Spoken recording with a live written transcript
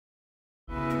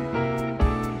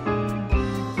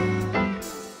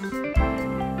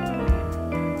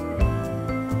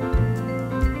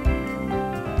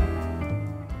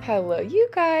Hello you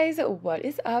guys, what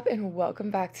is up and welcome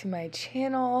back to my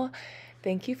channel.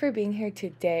 Thank you for being here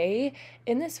today.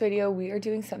 In this video we are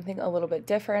doing something a little bit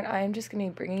different. I am just going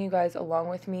to be bringing you guys along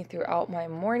with me throughout my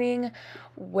morning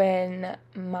when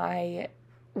I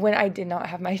did not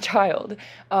have my child.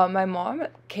 My mom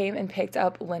came and picked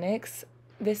up Linux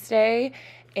this day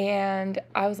and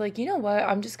I was like, you know what,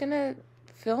 I'm just gonna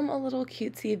film a little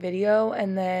cutesy video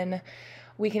and then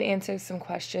we can answer some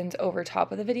questions over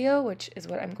top of the video, which is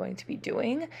what I'm going to be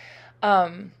doing.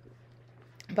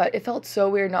 But it felt so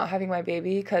weird not having my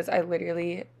baby because I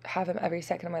literally have him every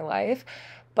second of my life.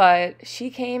 But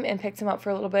she came and picked him up for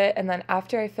a little bit, and then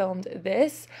after I filmed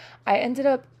this, I ended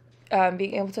up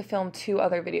being able to film 2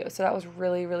 other videos. So that was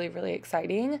really, really, really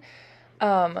exciting.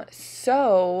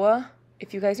 So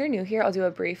if you guys are new here, I'll do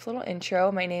a brief little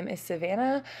intro. My name is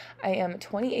Savannah. I am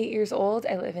 28 years old.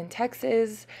 I live in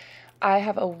Texas. I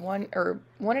have a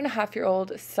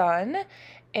 1.5-year-old son,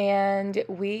 and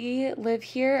we live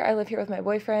here. I live here with my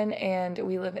boyfriend, and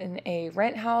we live in a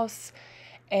rent house,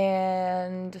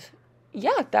 and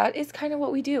yeah, that is kind of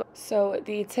what we do. So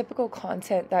the typical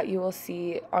content that you will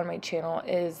see on my channel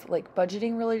is like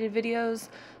budgeting related videos.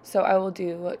 So I will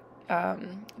do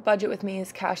budget with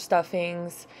me's, cash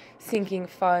stuffings, sinking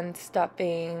fund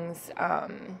stuffings,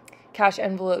 cash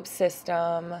envelope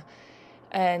system,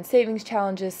 and savings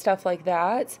challenges, stuff like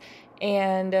that.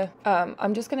 And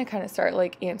I'm just gonna kind of start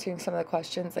like answering some of the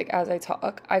questions like as I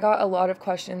talk. I got a lot of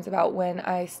questions about when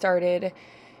I started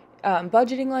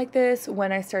budgeting like this,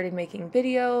 when I started making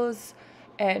videos,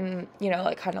 and you know,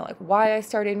 like kind of like why I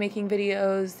started making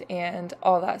videos and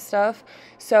all that stuff.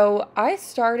 So I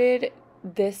started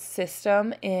this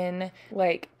system in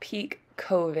like peak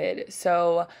COVID.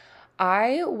 So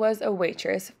I was a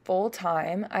waitress full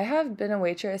time. I have been a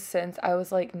waitress since I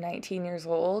was like 19 years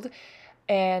old,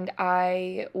 and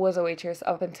I was a waitress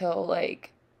up until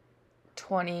like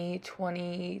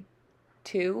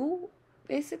 2022,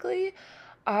 basically.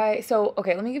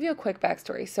 Okay, let me give you a quick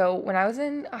backstory. So when I was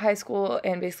in high school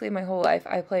and basically my whole life,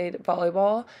 I played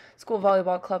volleyball, school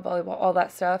volleyball, club volleyball, all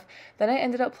that stuff. Then I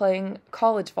ended up playing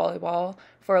college volleyball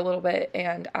for a little bit,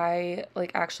 and I like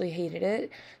actually hated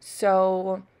it.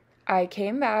 So I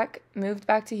came back, moved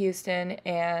back to Houston,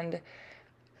 and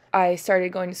I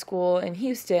started going to school in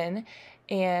Houston,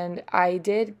 and I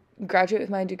did graduate with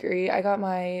my degree. I got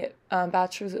my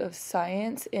bachelor's of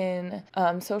science in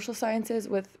social sciences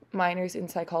with minors in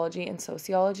psychology and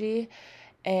sociology,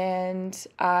 and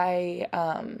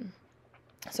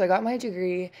so I got my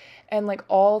degree, and like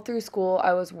all through school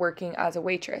I was working as a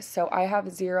waitress. So I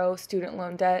have 0 student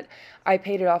loan debt. I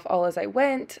paid it off all as I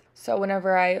went. So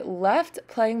whenever I left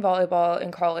playing volleyball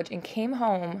in college and came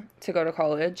home to go to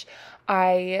college,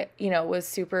 I, was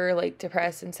super like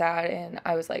depressed and sad, and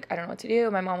I was like, I don't know what to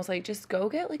do. My mom was like, just go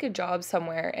get like a job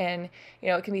somewhere and,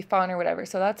 it can be fun or whatever.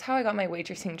 So that's how I got my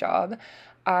waitressing job.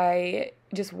 I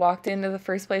just walked into the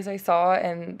first place I saw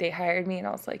and they hired me, and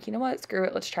I was like, you know what, screw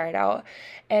it, let's try it out.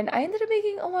 And I ended up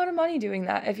making a lot of money doing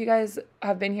that. If you guys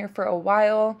have been here for a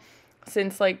while,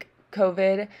 since like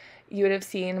COVID, you would have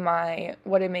seen my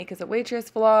what I make as a waitress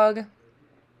vlog.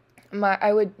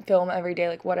 I would film every day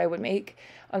like what I would make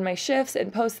on my shifts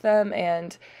and post them,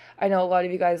 and I know a lot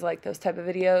of you guys like those type of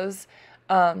videos.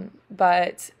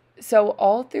 But so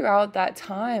all throughout that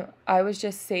time, I was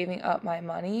just saving up my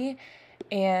money.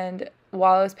 And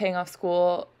while I was paying off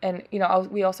school, and,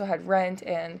 we also had rent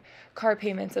and car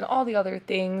payments and all the other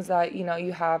things that,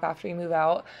 you have after you move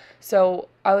out. So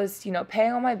I was,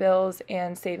 paying all my bills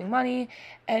and saving money.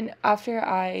 And after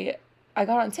I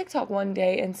got on TikTok one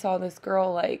day and saw this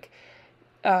girl, like,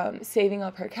 saving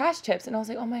up her cash tips. And I was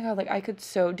like, oh my God, like, I could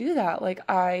so do that. Like,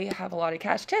 I have a lot of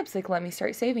cash tips. Like, let me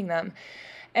start saving them.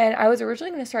 And I was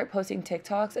originally going to start posting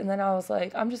TikToks. And then I was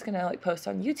like, I'm just going to, like, post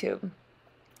on YouTube.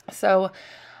 So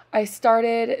I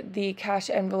started the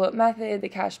cash envelope method, the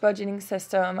cash budgeting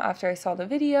system, after I saw the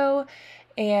video,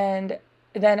 and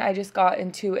then I just got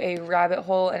into a rabbit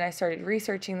hole and I started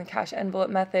researching the cash envelope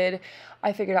method.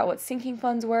 I figured out what sinking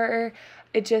funds were.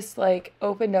 It just like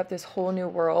opened up this whole new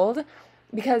world,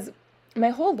 because my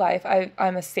whole life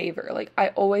I'm a saver. Like, I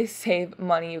always save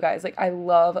money, you guys. Like, I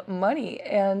love money.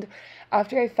 And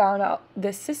after I found out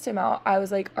this system out, I was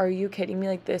like, are you kidding me?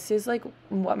 Like, this is like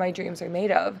what my dreams are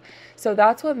made of. So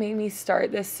that's what made me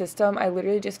start this system. I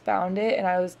literally just found it and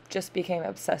I just became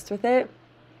obsessed with it.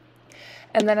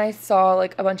 And then I saw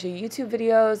like a bunch of YouTube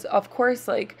videos. Of course,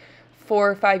 like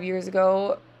 4 or 5 years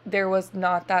ago, there was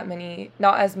not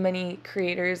as many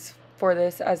creators for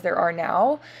this as there are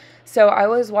now. So I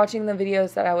was watching the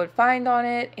videos that I would find on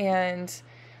it, and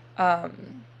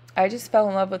I just fell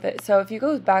in love with it. So if you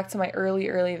go back to my early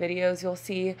videos, you'll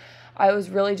see I was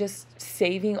really just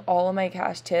saving all of my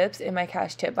cash tips in my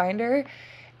cash tip binder,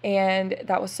 and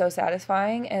that was so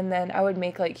satisfying. And then I would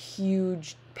make like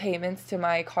huge payments to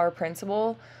my car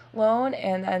principal loan,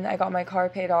 and then I got my car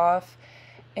paid off.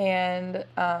 And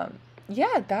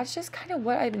yeah, that's just kind of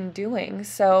what I've been doing.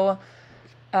 So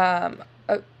I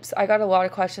got a lot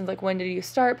of questions like, when did you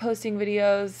start posting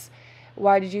videos?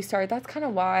 Why did you start? That's kind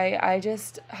of why. I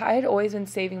had always been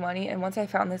saving money, and once I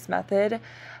found this method,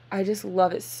 I just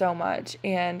love it so much,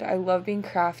 and I love being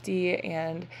crafty,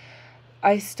 and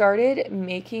I started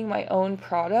making my own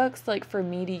products like for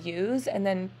me to use, and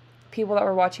then people that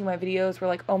were watching my videos were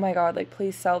like, oh my god, like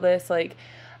please sell this, like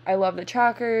I love the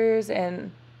trackers.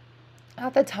 And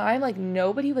at the time, like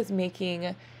nobody was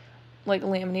making like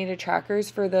laminated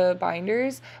trackers for the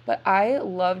binders, but I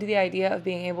loved the idea of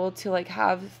being able to like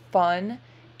have fun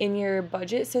in your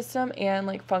budget system and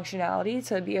like functionality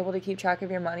to be able to keep track of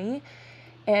your money.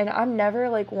 And I'm never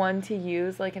like one to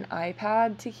use like an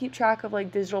iPad to keep track of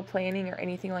like digital planning or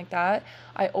anything like that.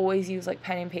 I always use like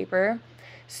pen and paper.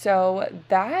 So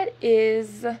that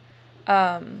is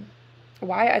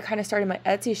why I kind of started my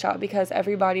Etsy shop, because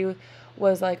everybody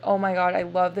was like, oh my god, I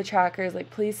love the trackers, like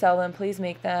please sell them, please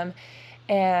make them.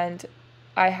 And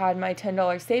I had my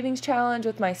 $10 savings challenge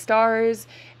with my stars,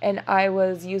 and I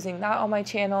was using that on my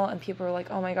channel, and people were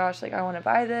like, oh my gosh, like I want to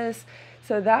buy this.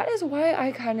 So that is why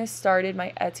I kind of started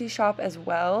my Etsy shop as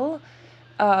well,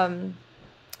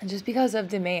 just because of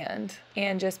demand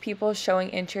and just people showing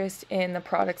interest in the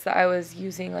products that I was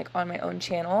using like on my own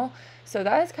channel. So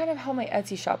that is kind of how my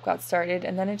Etsy shop got started,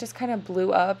 and then it just kind of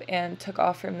blew up and took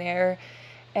off from there.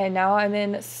 And now I'm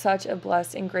in such a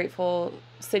blessed and grateful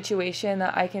situation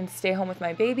that I can stay home with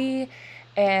my baby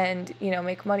and, you know,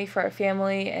 make money for our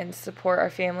family and support our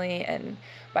family and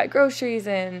buy groceries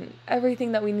and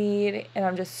everything that we need. And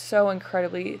I'm just so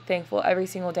incredibly thankful every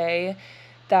single day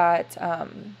that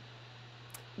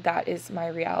that is my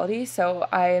reality. So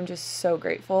I am just so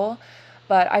grateful.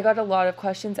 But I got a lot of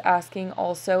questions asking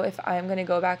also if I'm going to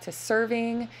go back to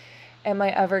serving. Am I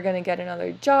ever going to get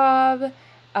another job?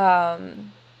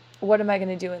 What am I going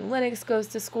to do when Linux goes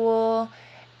to school?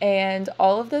 And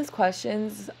all of those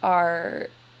questions are,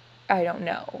 I don't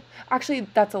know. Actually,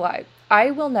 that's a lie. I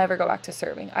will never go back to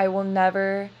serving. I will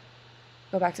never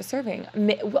go back to serving.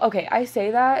 Okay, I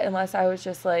say that unless I was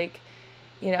just like,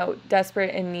 you know,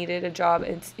 desperate and needed a job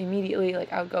and immediately,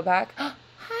 like, I would go back.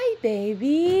 Hi,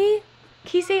 baby.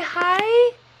 Can you say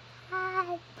hi?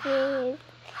 Hi, babe.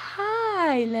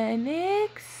 Hi,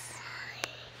 Lennox.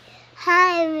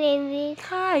 Hi, baby.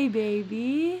 Hi,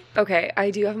 baby. Okay, I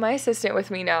do have my assistant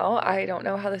with me now. I don't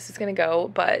know how this is going to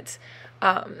go, but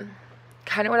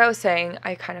kind of what I was saying,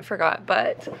 I kind of forgot,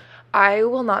 but I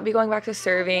will not be going back to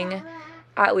serving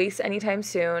at least anytime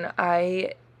soon.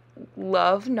 I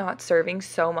love not serving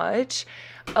so much.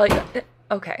 Like,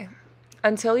 okay,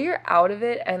 until you're out of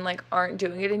it and like aren't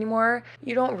doing it anymore,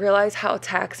 you don't realize how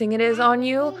taxing it is on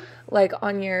you, like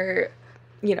on your,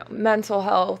 you know, mental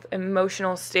health,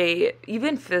 emotional state,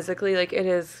 even physically. Like it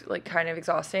is like kind of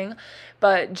exhausting,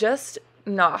 but just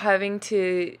not having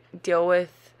to deal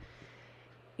with,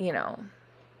 you know,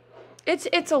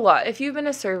 it's a lot. If you've been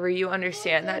a server, you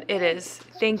understand that it is,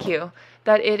 thank you,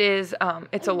 that it is,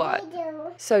 it's a lot.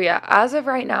 So yeah, as of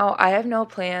right now, I have no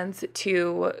plans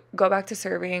to go back to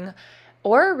serving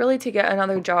or really to get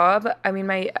another job. I mean,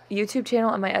 my YouTube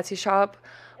channel and my Etsy shop,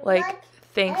 like,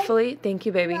 thankfully, thank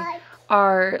you, baby,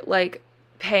 are like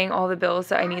paying all the bills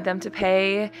that I need them to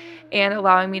pay and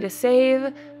allowing me to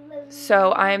save.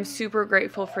 So I'm super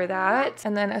grateful for that.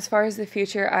 And then as far as the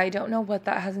future, I don't know what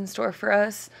that has in store for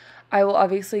us. I will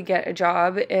obviously get a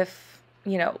job if,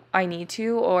 you know, I need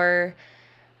to, or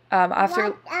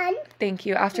after, thank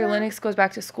you, after Linux goes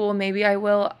back to school, maybe I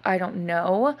will, I don't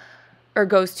know, or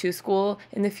goes to school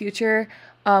in the future.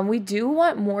 We do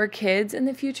want more kids in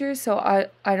the future, so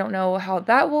I don't know how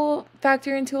that will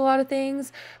factor into a lot of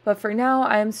things, but for now,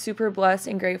 I'm super blessed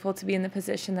and grateful to be in the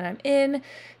position that I'm in,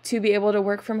 to be able to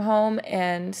work from home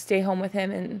and stay home with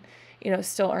him and, you know,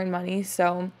 still earn money.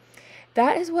 So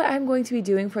that is what I'm going to be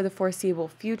doing for the foreseeable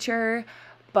future,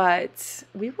 but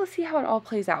we will see how it all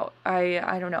plays out.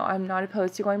 I don't know. I'm not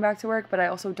opposed to going back to work, but I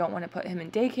also don't want to put him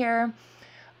in daycare.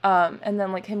 And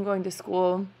then like him going to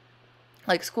school,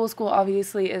 like school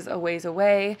obviously is a ways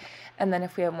away. And then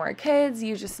if we have more kids,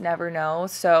 you just never know.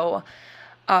 So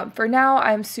for now,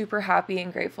 I'm super happy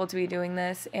and grateful to be doing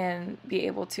this and be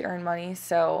able to earn money.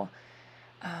 So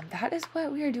that is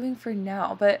what we are doing for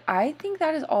now. But I think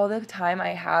that is all the time I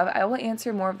have. I will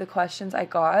answer more of the questions I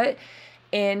got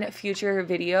in future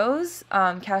videos,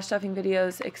 cash stuffing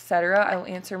videos, etc. I will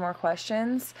answer more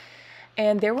questions.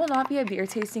 And there will not be a beer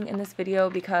tasting in this video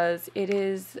because it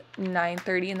is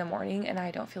 9:30 in the morning and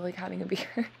I don't feel like having a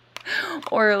beer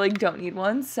or like don't need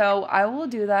one. So I will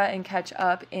do that and catch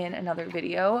up in another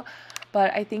video.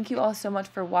 But I thank you all so much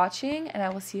for watching and I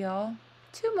will see y'all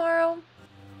tomorrow.